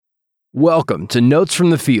Welcome to Notes from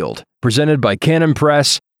the Field, presented by Canon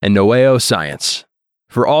Press and Noeo Science.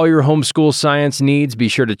 For all your homeschool science needs, be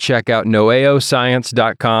sure to check out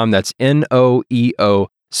noeoscience.com. That's N-O-E-O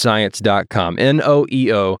science.com.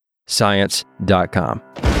 N-O-E-O science.com.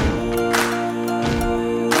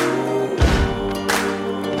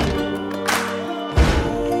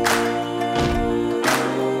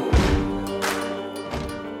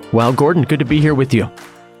 Well, Gordon, good to be here with you.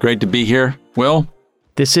 Great to be here, Will.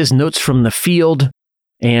 This is Notes from the Field,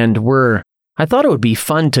 and I thought it would be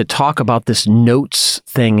fun to talk about this notes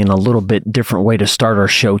thing in a little bit different way to start our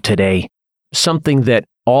show today. Something that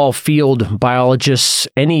all field biologists,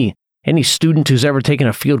 any student who's ever taken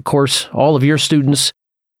a field course, all of your students,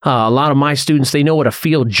 a lot of my students, they know what a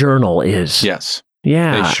field journal is. Yes.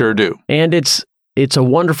 Yeah. They sure do. And it's a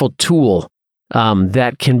wonderful tool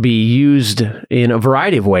that can be used in a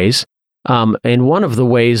variety of ways. And one of the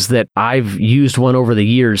ways that I've used one over the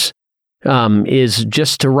years is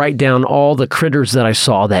just to write down all the critters that I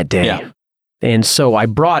saw that day. Yeah. And so I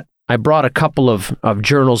brought a couple of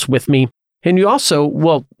journals with me. And you also,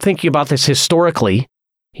 well, thinking about this historically,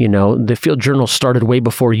 you know, the field journals started way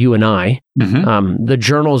before you and I. Mm-hmm. The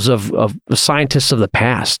journals of the scientists of the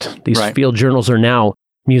past. These Right. field journals are now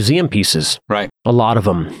museum pieces. Right. A lot of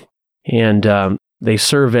them. And they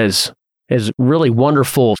serve as really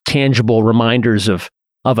wonderful, tangible reminders of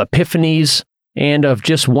epiphanies and of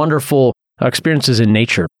just wonderful experiences in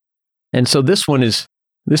nature. And so this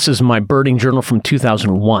is my birding journal from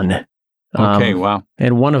 2001. Okay, wow.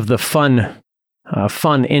 And one of the fun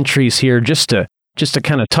entries here, just to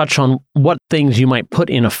kind of touch on what things you might put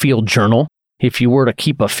in a field journal if you were to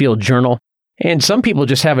keep a field journal. And some people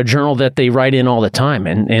just have a journal that they write in all the time,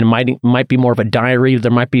 and it might be more of a diary. There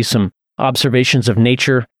might be some observations of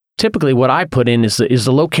nature. Typically, what I put in is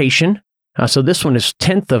the location. So this one is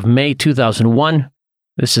 10th of May, 2001.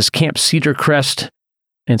 This is Camp Cedar Crest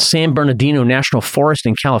in San Bernardino National Forest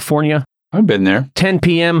in California. I've been there. 10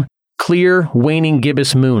 p.m., clear, waning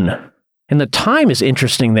gibbous moon. And the time is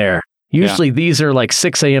interesting there. Usually these are like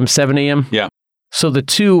 6 a.m., 7 a.m. Yeah. So the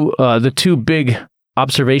two big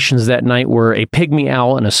observations that night were a pygmy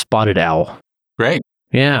owl and a spotted owl. Great.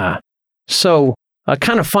 Yeah. So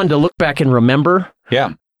kind of fun to look back and remember.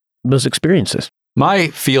 Yeah. Those experiences. My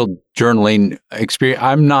field journaling experience,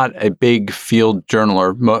 I'm not a big field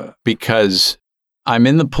journaler because I'm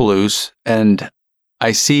in the Palouse and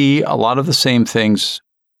I see a lot of the same things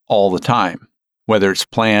all the time, whether it's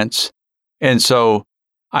plants. And so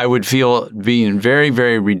I would feel being very,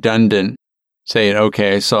 very redundant saying,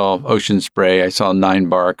 okay, I saw ocean spray, I saw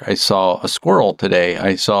ninebark, I saw a squirrel today,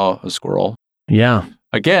 I saw a squirrel. Yeah.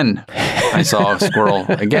 Again, I saw a squirrel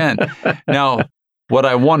again. Now, what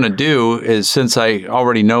I want to do is, since I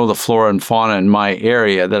already know the flora and fauna in my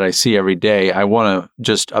area that I see every day, I want to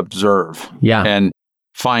just observe and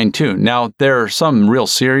fine tune. Now, there are some real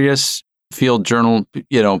serious field journal,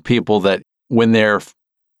 people that when they're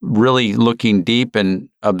really looking deep and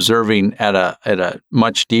observing at a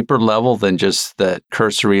much deeper level than just the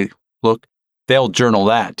cursory look, they'll journal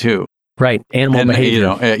that too. Right. Animal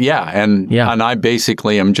behavior. And I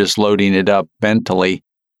basically am just loading it up mentally.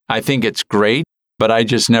 I think it's great, but I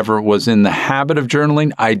just never was in the habit of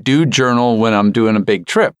journaling. I do journal when I'm doing a big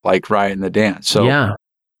trip, like Riot and the Dance. So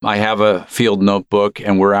I have a field notebook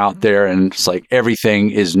and we're out there and it's like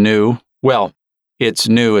everything is new. Well, it's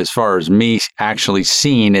new as far as me actually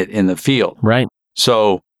seeing it in the field. Right.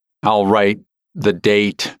 So I'll write the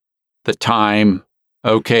date, the time.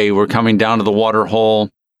 Okay, we're coming down to the water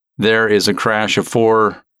hole. There is a crash of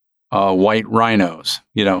 4 white rhinos,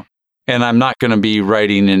 and I'm not going to be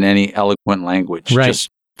writing in any eloquent language, right.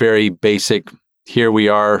 Just very basic. Here we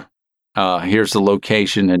are. Here's the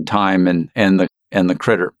location and time and the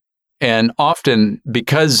critter. And often,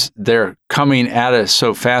 because they're coming at us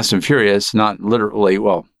so fast and furious, not literally,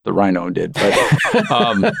 well, the rhino did,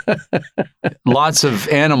 but lots of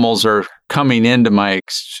animals are coming into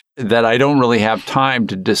that I don't really have time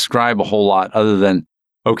to describe a whole lot other than,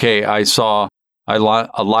 okay, I saw a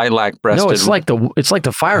lilac-breasted. No, it's like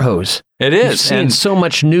the fire hose. It is. You've seen so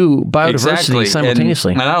much new biodiversity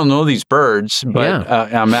simultaneously. And I don't know these birds, but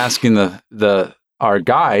I'm asking our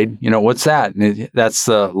guide, what's that? And that's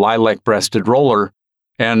the lilac-breasted roller,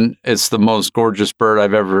 and it's the most gorgeous bird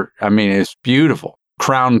I've ever. I mean, it's beautiful.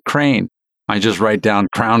 Crowned crane. I just write down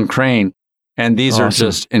crowned crane, and these are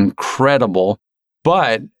just incredible.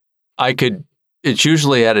 But it's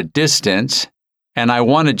usually at a distance. And I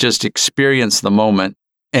want to just experience the moment.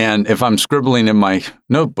 And if I'm scribbling in my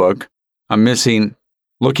notebook, I'm missing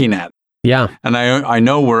looking at it. Yeah. And I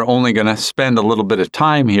know we're only going to spend a little bit of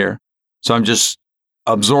time here. So I'm just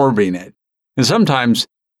absorbing it. And sometimes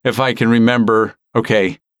if I can remember,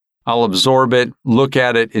 okay, I'll absorb it, look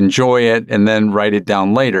at it, enjoy it, and then write it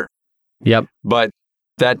down later. Yep. But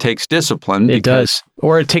that takes discipline. It does.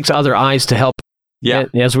 Or it takes other eyes to help. Yeah.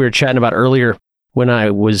 As we were chatting about earlier, when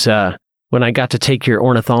I got to take your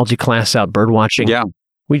ornithology class out bird watching. Yeah.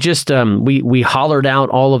 We just, we hollered out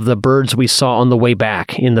all of the birds we saw on the way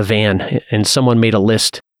back in the van, and someone made a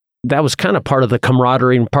list. That was kind of part of the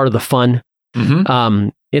camaraderie and part of the fun. Mm-hmm.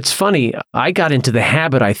 It's funny, I got into the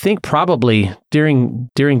habit, I think probably during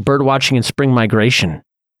bird watching and spring migration,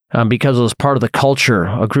 because it was part of the culture,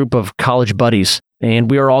 a group of college buddies, and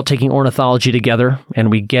we were all taking ornithology together, and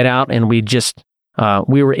we get out and we just,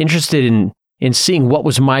 we were interested in seeing what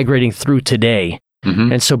was migrating through today.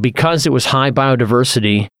 Mm-hmm. And so because it was high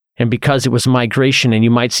biodiversity and because it was migration and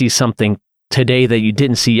you might see something today that you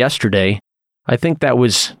didn't see yesterday, I think that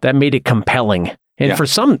made it compelling. And for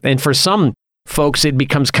some folks, it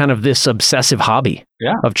becomes kind of this obsessive hobby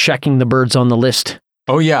of checking the birds on the list.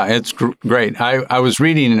 Oh yeah, it's great. I was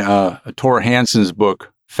reading Tor Hansen's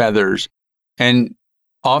book, Feathers, and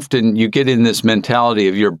often you get in this mentality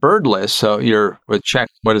of your bird list. So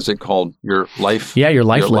what is it called? Your life? Yeah, your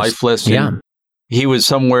life list. Yeah. He was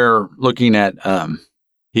somewhere looking at,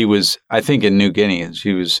 he was, I think in New Guinea,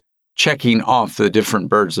 he was checking off the different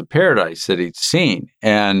birds of paradise that he'd seen.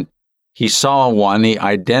 And he saw one, he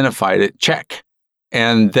identified it, check.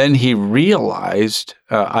 And then he realized,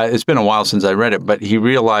 it's been a while since I read it, but he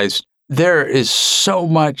realized there is so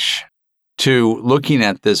much to looking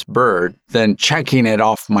at this bird than checking it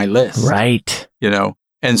off my list. Right.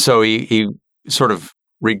 And so he sort of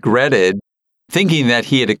regretted thinking that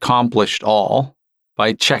he had accomplished all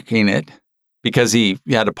by checking it because he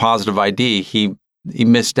had a positive ID. He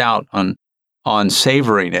missed out on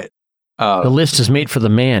savoring it. The list is made for the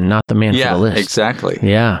man, not the man for the list. Exactly.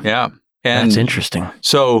 Yeah. And that's interesting.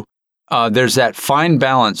 So there's that fine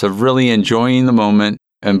balance of really enjoying the moment,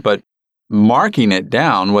 but marking it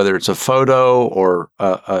down, whether it's a photo or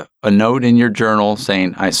a note in your journal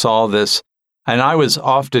saying, I saw this. And I was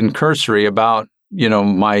often cursory about,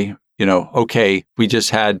 okay, we just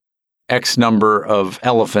had X number of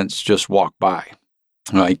elephants just walk by.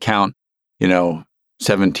 I count,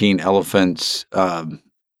 17 elephants,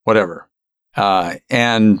 whatever. But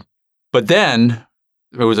then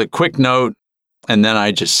it was a quick note, and then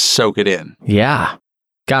I just soak it in. Yeah,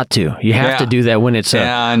 got to. You have to do that when it's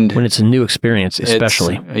a new experience,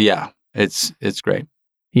 especially. It's great.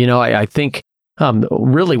 I think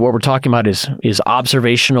really what we're talking about is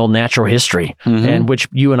observational natural history, and which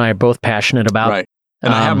you and I are both passionate about. Right.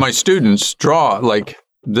 And I have my students draw,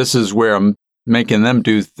 this is where I'm making them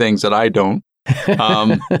do things that I don't.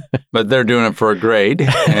 But they're doing it for a grade,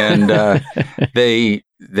 and they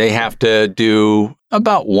have to do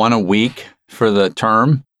about one a week for the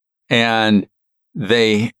term, and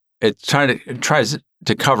it tries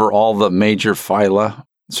to cover all the major phyla,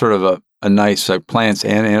 sort of a nice plants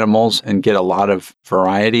and animals, and get a lot of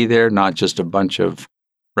variety there, not just a bunch of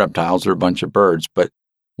reptiles or a bunch of birds, but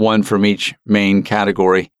one from each main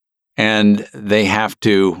category, and they have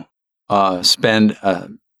to spend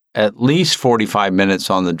at least 45 minutes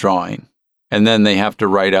on the drawing. And then they have to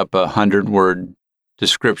write up 100-word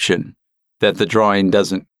description that the drawing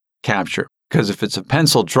doesn't capture. Because if it's a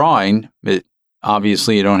pencil drawing,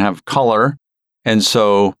 obviously you don't have color. And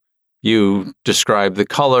so you describe the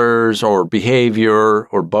colors or behavior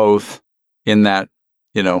or both in that,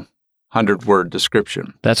 100-word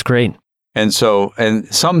description. That's great. And so,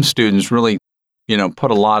 some students really,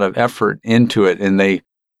 put a lot of effort into it, and they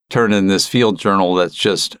turn in this field journal that's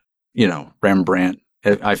just, Rembrandt.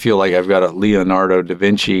 I feel like I've got a Leonardo da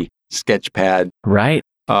Vinci sketch pad. Right.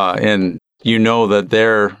 And that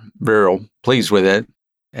they're very pleased with it.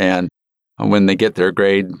 And when they get their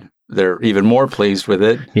grade, they're even more pleased with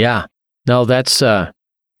it. Yeah. No, that's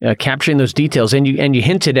capturing those details. And you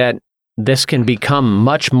hinted at this can become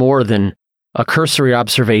much more than a cursory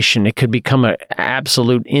observation. It could become an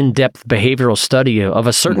absolute in-depth behavioral study of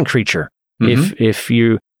a certain creature. Mm-hmm.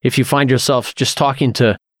 If you find yourself just talking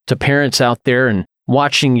to parents out there and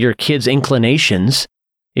watching your kids' inclinations,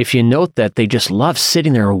 if you note that they just love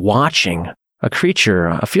sitting there watching a creature,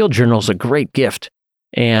 a field journal is a great gift.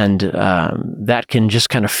 And that can just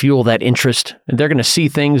kind of fuel that interest. They're going to see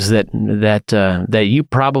things that you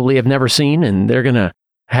probably have never seen, and they're going to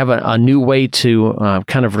have a new way to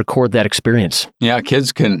kind of record that experience. Yeah,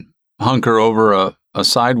 kids can hunker over a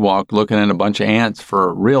sidewalk looking at a bunch of ants for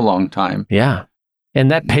a real long time. Yeah.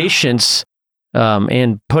 And that patience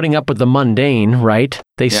and putting up with the mundane, right?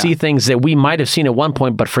 They see things that we might have seen at one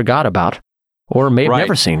point but forgot about or may have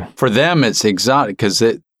never seen. For them, it's exotic because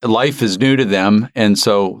life is new to them. And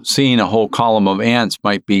so seeing a whole column of ants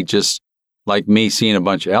might be just like me seeing a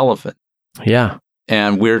bunch of elephants. Yeah.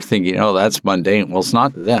 And we're thinking, oh, that's mundane. Well, it's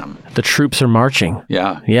not to them. The troops are marching.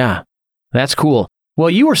 Yeah. Yeah. That's cool. Well,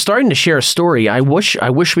 you were starting to share a story. I wish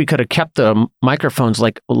we could have kept the microphones,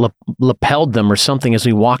 like lapelled them or something as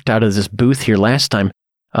we walked out of this booth here last time.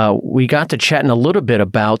 We got to chatting a little bit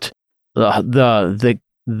about the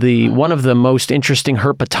one of the most interesting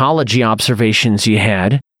herpetology observations you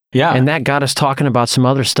had. Yeah. And that got us talking about some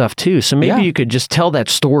other stuff too. So maybe you could just tell that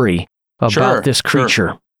story about this creature.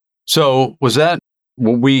 Sure. So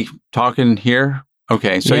were we talking here?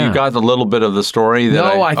 Okay, so you got a little bit of the story.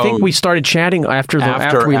 I think we started chatting after we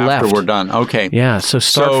left. After we're done. Okay. Yeah, so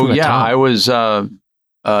start from the top. I was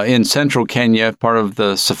in central Kenya, part of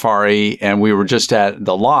the safari, and we were just at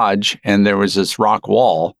the lodge, and there was this rock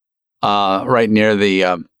wall right near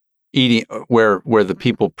the eating where the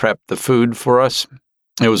people prepped the food for us.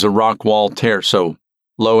 It was a rock wall tear, so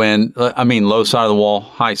low side of the wall,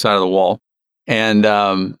 high side of the wall, and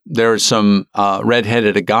there are some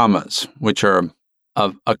red-headed agamas, which are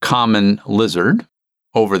a common lizard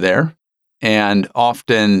over there, and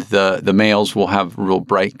often the males will have real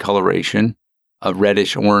bright coloration, a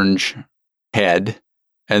reddish orange head,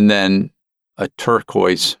 and then a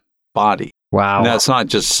turquoise body. Wow! Now it's not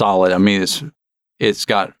just solid. I mean,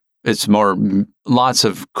 it's more lots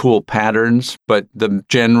of cool patterns, but the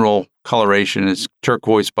general coloration is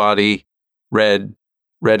turquoise body,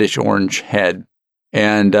 reddish orange head,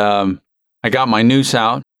 and I got my noose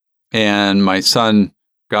out. And my son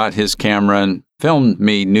got his camera and filmed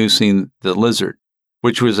me noosing the lizard,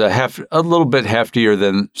 which was a little bit heftier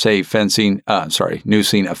than, say,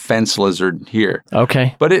 noosing a fence lizard here.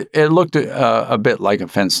 Okay. But it looked a bit like a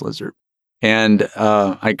fence lizard. And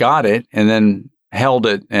I got it and then held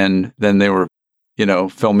it, and then they were,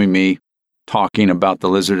 filming me talking about the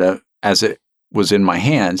lizard as it was in my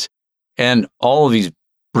hands. And all of these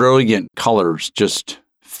brilliant colors just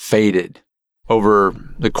faded over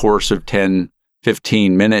the course of 10,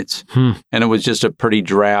 15 minutes. And it was just a pretty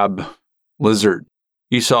drab lizard.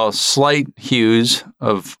 You saw slight hues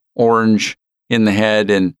of orange in the head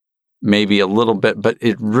and maybe a little bit, but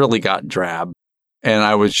it really got drab. And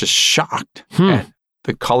I was just shocked at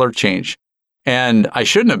the color change. And I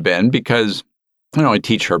shouldn't have been because, I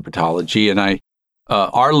teach herpetology, and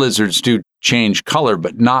our lizards do change color,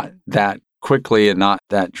 but not that quickly and not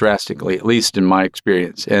that drastically, at least in my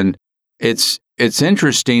experience. And it's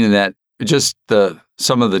interesting that just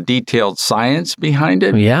some of the detailed science behind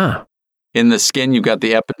it. Yeah. In the skin, you've got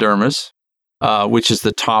the epidermis, which is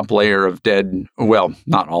the top layer of dead. Well,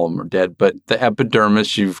 not all of them are dead, but the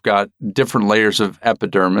epidermis, you've got different layers of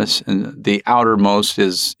epidermis, and the outermost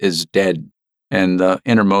is dead, and the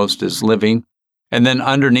innermost is living. And then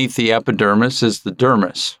underneath the epidermis is the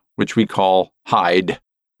dermis, which we call hide.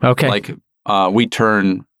 Okay. Like we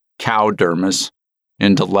turn cow dermis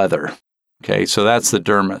into leather. Okay, so that's the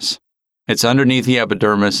dermis. It's underneath the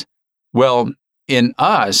epidermis. Well, in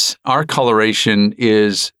us, our coloration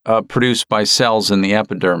is produced by cells in the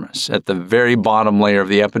epidermis. At the very bottom layer of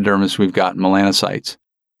the epidermis, we've got melanocytes,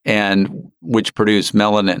 and which produce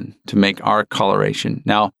melanin to make our coloration.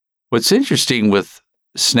 Now, what's interesting with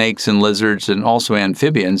snakes and lizards and also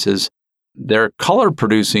amphibians is their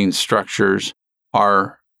color-producing structures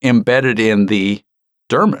are embedded in the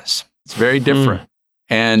dermis. It's very different.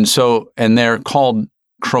 And they're called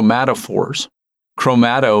chromatophores.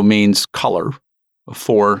 Chromato means color.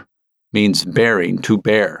 Phore means bearing, to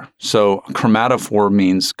bear. So chromatophore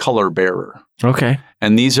means color bearer. Okay.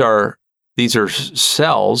 And these are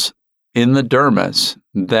cells in the dermis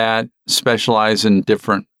that specialize in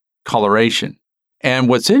different coloration. And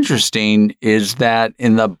what's interesting is that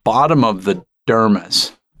in the bottom of the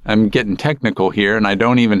dermis, I'm getting technical here, and I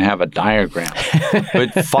don't even have a diagram.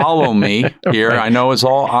 But follow me here. Right. I know it's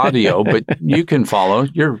all audio, but you can follow.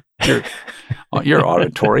 You're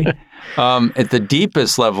auditory. At the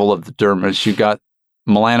deepest level of the dermis, you've got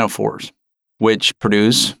melanophores, which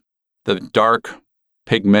produce the dark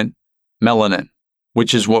pigment melanin,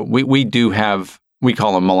 which is what we do have. We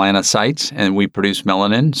call them melanocytes, and we produce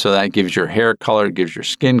melanin. So that gives your hair color, gives your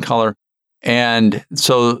skin color. And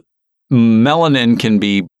so melanin can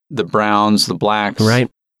be the browns, the blacks. Right.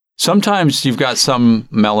 Sometimes you've got some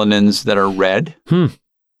melanins that are red,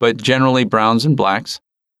 but generally browns and blacks.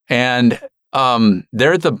 And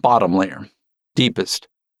they're the bottom layer, deepest.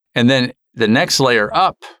 And then the next layer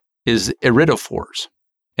up is iridophores.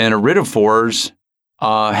 And iridophores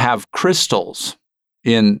have crystals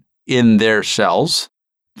in their cells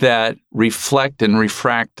that reflect and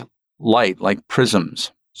refract light like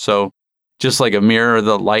prisms. So just like a mirror,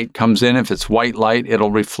 the light comes in. If it's white light,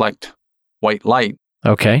 it'll reflect white light.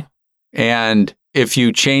 Okay. And if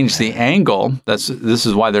you change the angle, this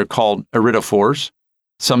is why they're called iridophores.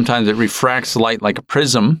 Sometimes it refracts light like a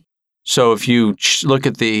prism. So if you look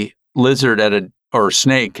at the lizard or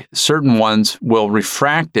snake, certain ones will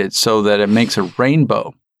refract it so that it makes a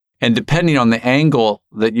rainbow. And depending on the angle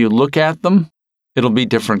that you look at them, it'll be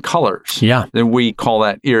different colors. Yeah. Then we call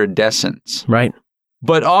that iridescence. Right.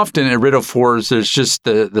 But often iridophores, there's just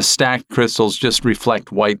the stacked crystals just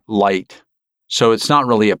reflect white light. So it's not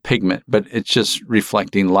really a pigment, but it's just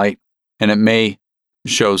reflecting light. And it may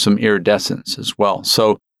show some iridescence as well.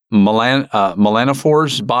 So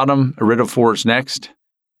melanophores bottom, iridophores next,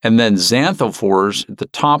 and then xanthophores at the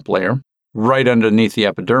top layer, right underneath the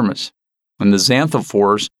epidermis. And the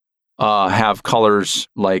xanthophores have colors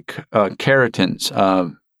like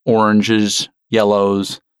keratins, oranges,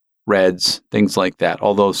 yellows, reds, things like that,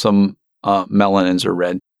 although some melanins are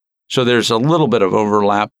red. So there's a little bit of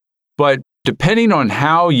overlap. But depending on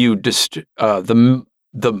how you the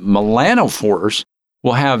melanophores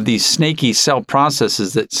will have these snaky cell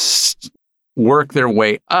processes that work their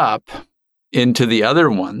way up into the other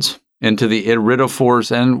ones, into the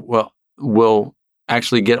iridophores, and will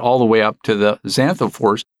actually get all the way up to the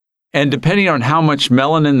xanthophores. And depending on how much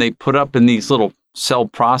melanin they put up in these little cell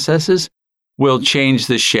processes, will change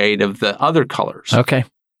the shade of the other colors. Okay.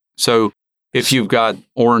 So if you've got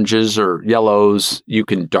oranges or yellows, you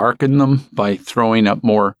can darken them by throwing up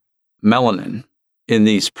more melanin in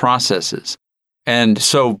these processes. And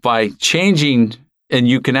so by changing, and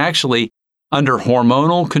you can actually, under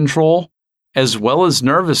hormonal control, as well as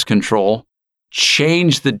nervous control,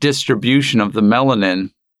 change the distribution of the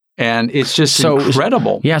melanin. And it's just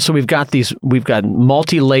incredible. Yeah, so we've got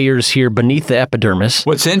multi-layers here beneath the epidermis.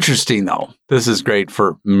 What's interesting, though, this is great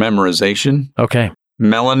for memorization. Okay.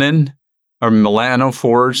 Melanin, or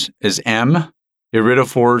melanophores, is M,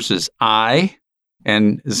 iridophores is I,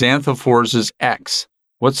 and xanthophores is X.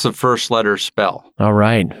 What's the first letter spell? All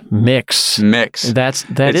right, mix. It's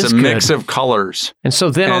a mix of colors. And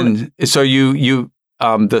so then, the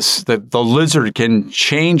lizard can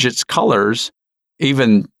change its colors.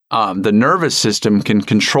 Even the nervous system can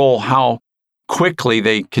control how quickly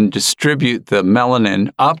they can distribute the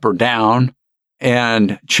melanin up or down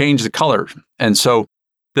and change the color. And so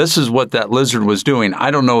this is what that lizard was doing.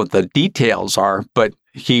 I don't know what the details are, but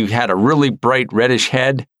he had a really bright reddish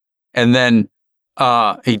head, and then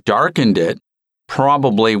he darkened it,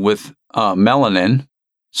 probably with melanin,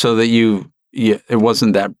 so that it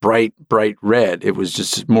wasn't that bright red. It was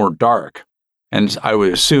just more dark. And I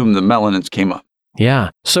would assume the melanins came up.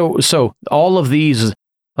 Yeah. So all of these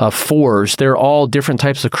phores, they're all different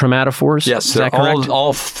types of chromatophores? Yes, is that correct?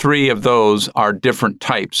 all three of those are different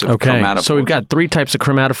types of chromatophores. So we've got three types of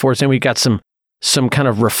chromatophores, and we've got some kind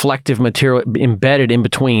of reflective material embedded in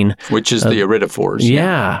between. Which is the iridophores.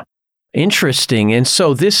 Yeah. Interesting. And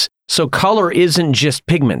so color isn't just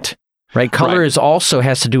pigment, right? Color is also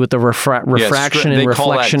has to do with the refraction and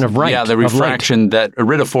reflection of light. Yeah, the refraction that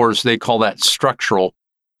iridophores, they call that structural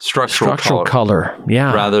color.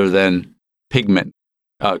 Yeah. Rather than pigment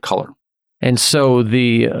color. And so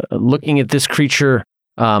looking at this creature,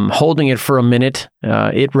 holding it for a minute,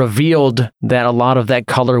 it revealed that a lot of that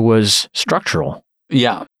color was structural.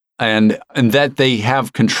 Yeah. And that they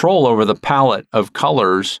have control over the palette of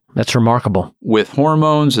colors. That's remarkable. With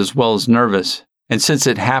hormones as well as nervous. And since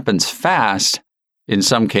it happens fast, in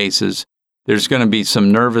some cases, there's going to be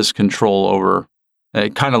some nervous control over,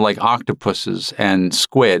 kind of like octopuses and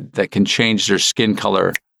squid that can change their skin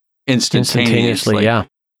color instantaneously. Yeah.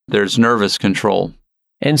 There's nervous control.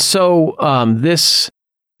 And so this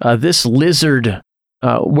lizard,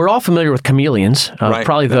 we're all familiar with chameleons. Right.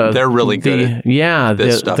 Probably they're really good.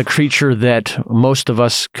 The creature that most of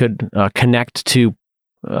us could connect to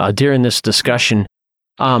during this discussion.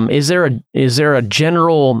 Is there a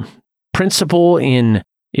general principle in,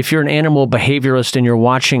 if you're an animal behaviorist and you're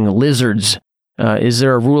watching lizards, is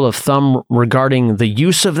there a rule of thumb regarding the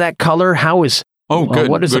use of that color?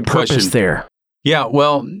 What is the purpose question there? Yeah,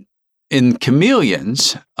 well, in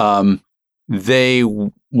chameleons, they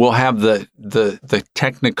will have the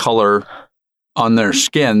technicolor on their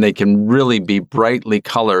skin. They can really be brightly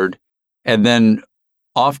colored. And then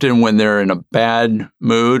often when they're in a bad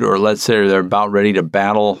mood, or let's say they're about ready to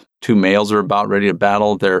battle, two males are about ready to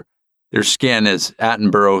battle, their skin, as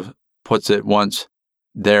Attenborough puts it once,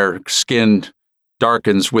 their skin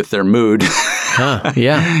darkens with their mood.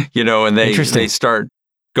 Yeah. And they start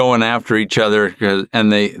going after each other,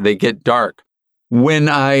 and they get dark. When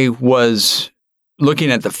I was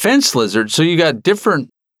looking at the fence lizard, so you got different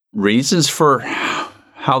reasons for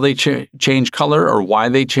how they change color or why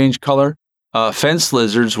they change color. Fence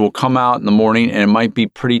lizards will come out in the morning and it might be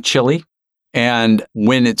pretty chilly. And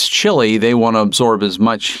when it's chilly, they want to absorb as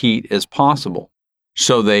much heat as possible.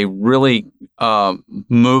 So they really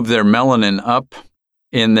move their melanin up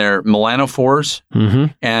in their melanophores,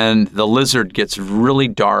 and the lizard gets really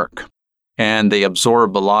dark, and they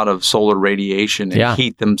absorb a lot of solar radiation and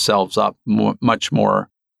heat themselves up much more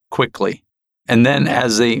quickly. And then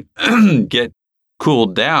as they get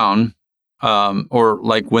cooled down, or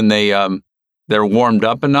like when they're warmed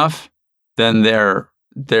up enough, then their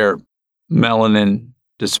melanin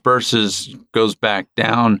disperses, goes back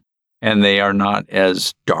down, and they are not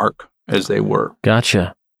as dark as they were.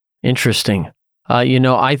 Gotcha. Interesting.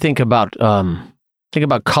 I think about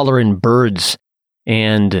color in birds,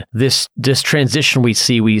 and this transition we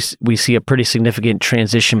see a pretty significant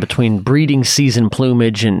transition between breeding season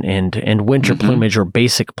plumage and winter plumage or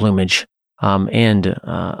basic plumage.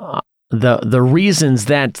 The reasons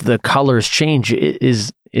that the colors change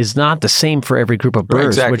is not the same for every group of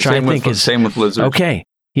birds, exactly. which I think is same with lizards. Okay.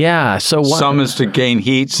 Yeah. So some is to gain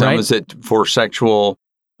heat, some is it for sexual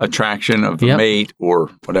attraction of a mate or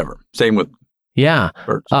whatever. Same with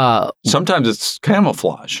birds. Sometimes it's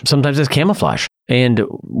camouflage. And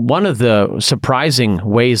one of the surprising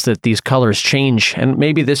ways that these colors change, and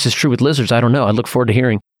maybe this is true with lizards, I don't know. I look forward to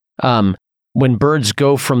hearing. When birds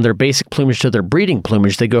go from their basic plumage to their breeding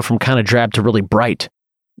plumage, they go from kind of drab to really bright.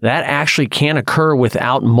 That actually can't occur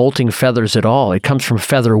without molting feathers at all. It comes from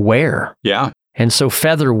feather wear. Yeah. And so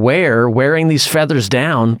feather wear, wearing these feathers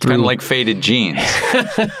down through... Kind of like faded jeans.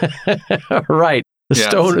 Right.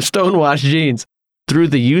 Stonewashed jeans. Through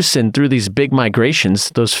the use and through these big migrations,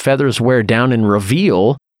 those feathers wear down and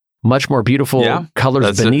reveal much more beautiful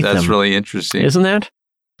colors beneath them. That's really interesting. Isn't that?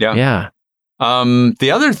 Yeah. Yeah.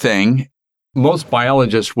 The other thing, most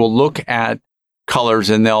biologists will look at colors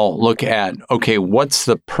and they'll look at, okay, what's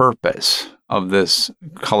the purpose of this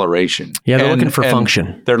coloration? Yeah, they're looking for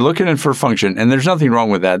function. They're looking for function, and there's nothing wrong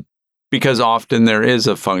with that because often there is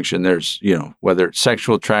a function. There's, whether it's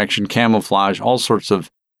sexual attraction, camouflage, all sorts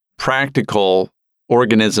of practical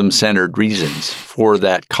organism-centered reasons for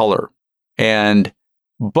that color.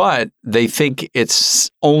 But they think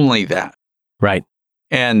it's only that. Right.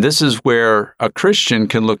 And this is where a Christian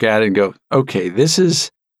can look at it and go, okay, this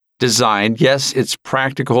is designed. Yes, it's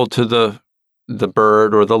practical to the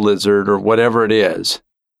bird or the lizard or whatever it is,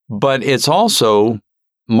 but it's also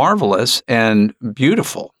marvelous and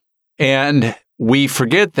beautiful. And we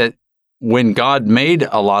forget that when God made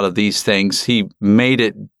a lot of these things, he made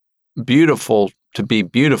it beautiful to be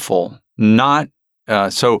beautiful, not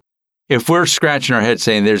so if we're scratching our head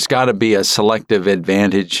saying there's got to be a selective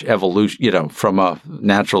advantage evolution, from a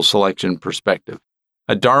natural selection perspective,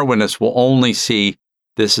 a Darwinist will only see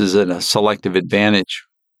this is a selective advantage.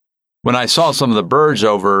 When I saw some of the birds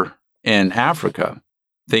over in Africa,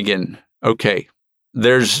 thinking, okay,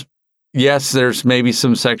 there's maybe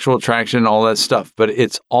some sexual attraction, all that stuff, but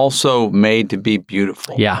it's also made to be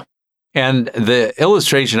beautiful. Yeah. And the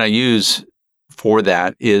illustration I use for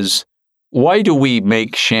that is, why do we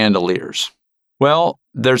make chandeliers? Well,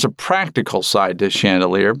 there's a practical side to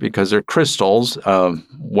chandelier because they're crystals,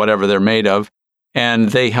 whatever they're made of, and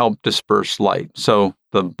they help disperse light. So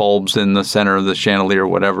the bulbs in the center of the chandelier,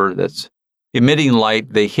 whatever that's emitting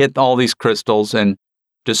light, they hit all these crystals and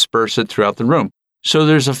disperse it throughout the room. So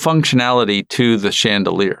there's a functionality to the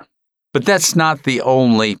chandelier. But that's not the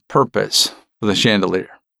only purpose of the chandelier.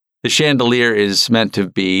 The chandelier is meant to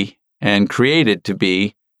be and created to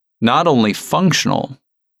be not only functional,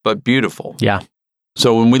 but beautiful. Yeah.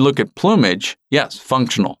 So when we look at plumage, yes,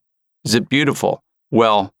 functional. Is it beautiful?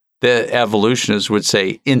 Well, the evolutionists would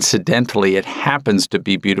say, incidentally, it happens to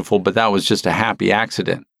be beautiful, but that was just a happy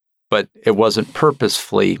accident. But it wasn't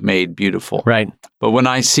purposefully made beautiful. Right. But when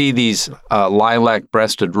I see these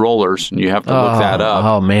lilac-breasted rollers, and you have to look that up.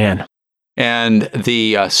 Oh, man. And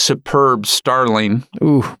the superb starling.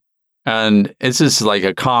 Ooh. And this is like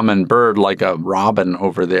a common bird, like a robin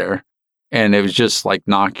over there. And it was just like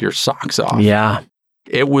knock your socks off. Yeah.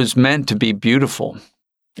 It was meant to be beautiful.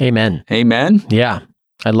 Amen. Amen? Yeah.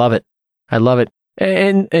 I love it. I love it.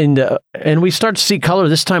 And we start to see color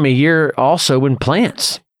this time of year also in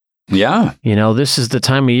plants. Yeah. This is the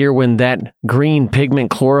time of year when that green pigment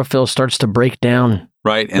chlorophyll starts to break down.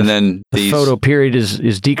 Right. And then the photoperiod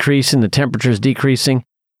is decreasing, the temperature is decreasing,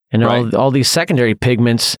 and all these secondary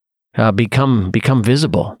pigments become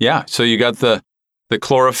visible. Yeah. So you got the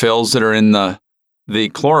chlorophylls that are in the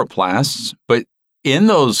chloroplasts, but in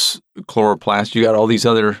those chloroplasts, you got all these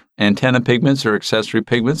other antenna pigments or accessory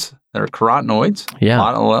pigments that are carotenoids. Yeah.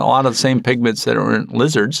 A lot of the same pigments that are in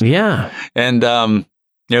lizards. Yeah. And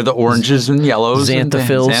They're the oranges and yellows.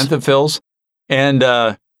 Xanthophylls. Xanthophylls. And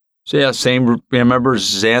same. Remember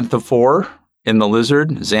xanthophore in the lizard,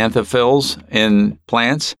 xanthophylls in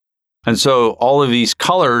plants. And so all of these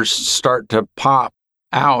colors start to pop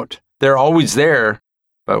out. They're always there.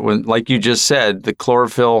 But when, like you just said, the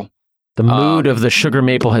chlorophyll. The mood of the sugar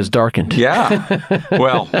maple has darkened. Yeah.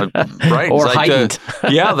 Well, right. Or like heightened.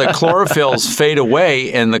 the chlorophylls fade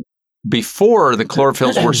away. And before the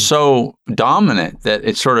chlorophylls were so dominant that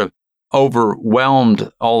it sort of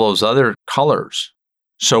overwhelmed all those other colors.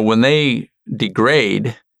 So when they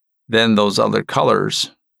degrade, then those other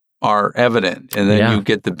colors are evident. And then you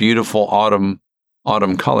get the beautiful autumn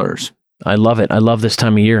colors. I love it. I love this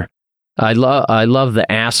time of year. I love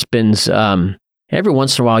the aspens. Every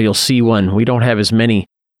once in a while you'll see one. We don't have as many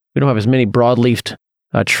broadleafed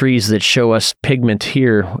trees that show us pigment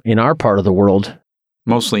here in our part of the world.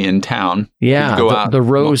 Mostly in town. Yeah, the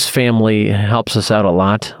rose family helps us out a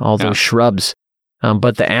lot, all those shrubs.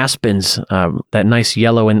 But the aspens, that nice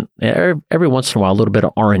yellow, and every once in a while a little bit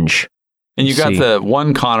of orange. And you got the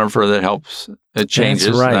one conifer that helps, it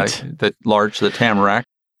changes. That's right. The tamarack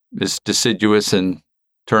is deciduous and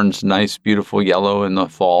turns nice, beautiful yellow in the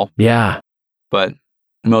fall. Yeah. But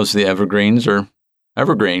most of the evergreens are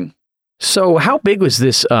evergreen. So how big was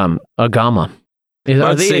this agama?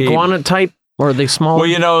 Are they iguana type or are they small?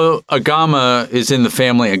 Well, agama is in the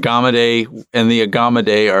family Agamidae, and the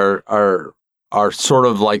Agamidae are sort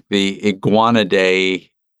of like the Iguanidae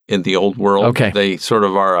in the old world. Okay. They sort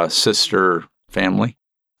of are a sister family.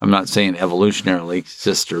 I'm not saying evolutionarily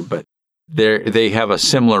sister, but they have a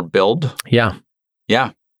similar build. Yeah.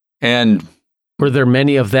 Yeah. And were there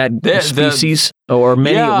many of that species? Were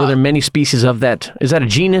there many species of that? Is that a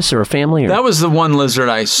genus or a family? Or? That was the one lizard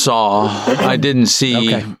I saw. I didn't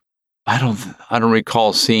see. Okay. I don't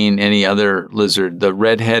recall seeing any other lizard. The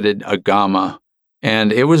red-headed agama,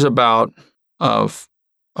 and it was about a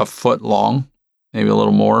foot long, maybe a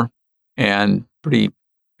little more, and pretty.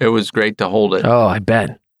 It was great to hold it. Oh, I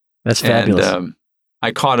bet that's fabulous. And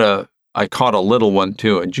I caught a little one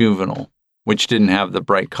too, a juvenile, which didn't have the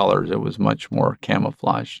bright colors. It was much more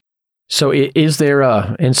camouflaged. So is there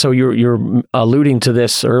and so you're alluding to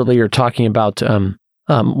this earlier, talking about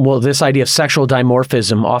this idea of sexual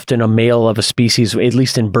dimorphism, often a male of a species, at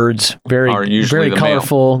least in birds, very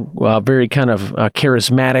colorful, very kind of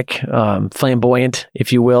charismatic, flamboyant,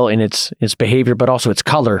 if you will, in its behavior, but also its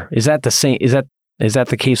color. Is that the same? Is that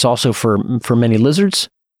the case also for many lizards?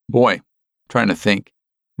 Boy, trying to think.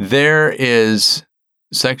 There is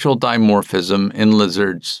sexual dimorphism in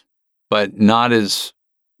lizards, but not as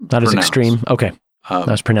extreme. Okay,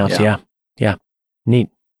 that's pronounced. Yeah. Neat.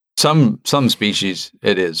 Some species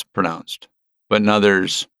it is pronounced, but in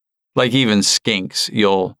others, like even skinks,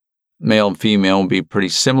 male and female will be pretty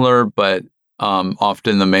similar, but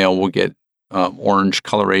often the male will get orange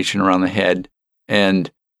coloration around the head,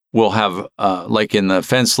 and we'll have like in the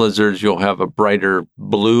fence lizards, you'll have a brighter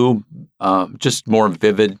blue, just more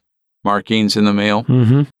vivid markings in the male.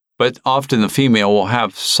 Mm-hmm. But often the female will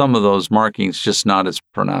have some of those markings, just not as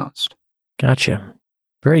pronounced. Gotcha.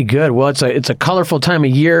 Very good. Well, it's a colorful time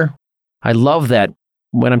of year. I love that.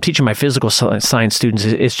 When I'm teaching my physical science students,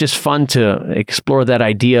 it's just fun to explore that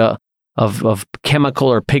idea of chemical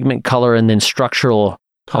or pigment color and then structural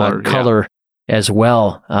color as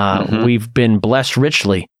well. We've been blessed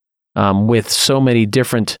richly with so many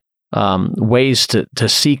different ways to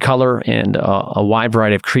see color and a wide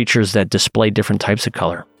variety of creatures that display different types of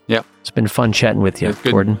color. Yeah. It's been fun chatting with you,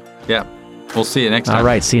 Gordon. Yeah. We'll see you next time. All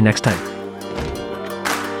right. See you next time.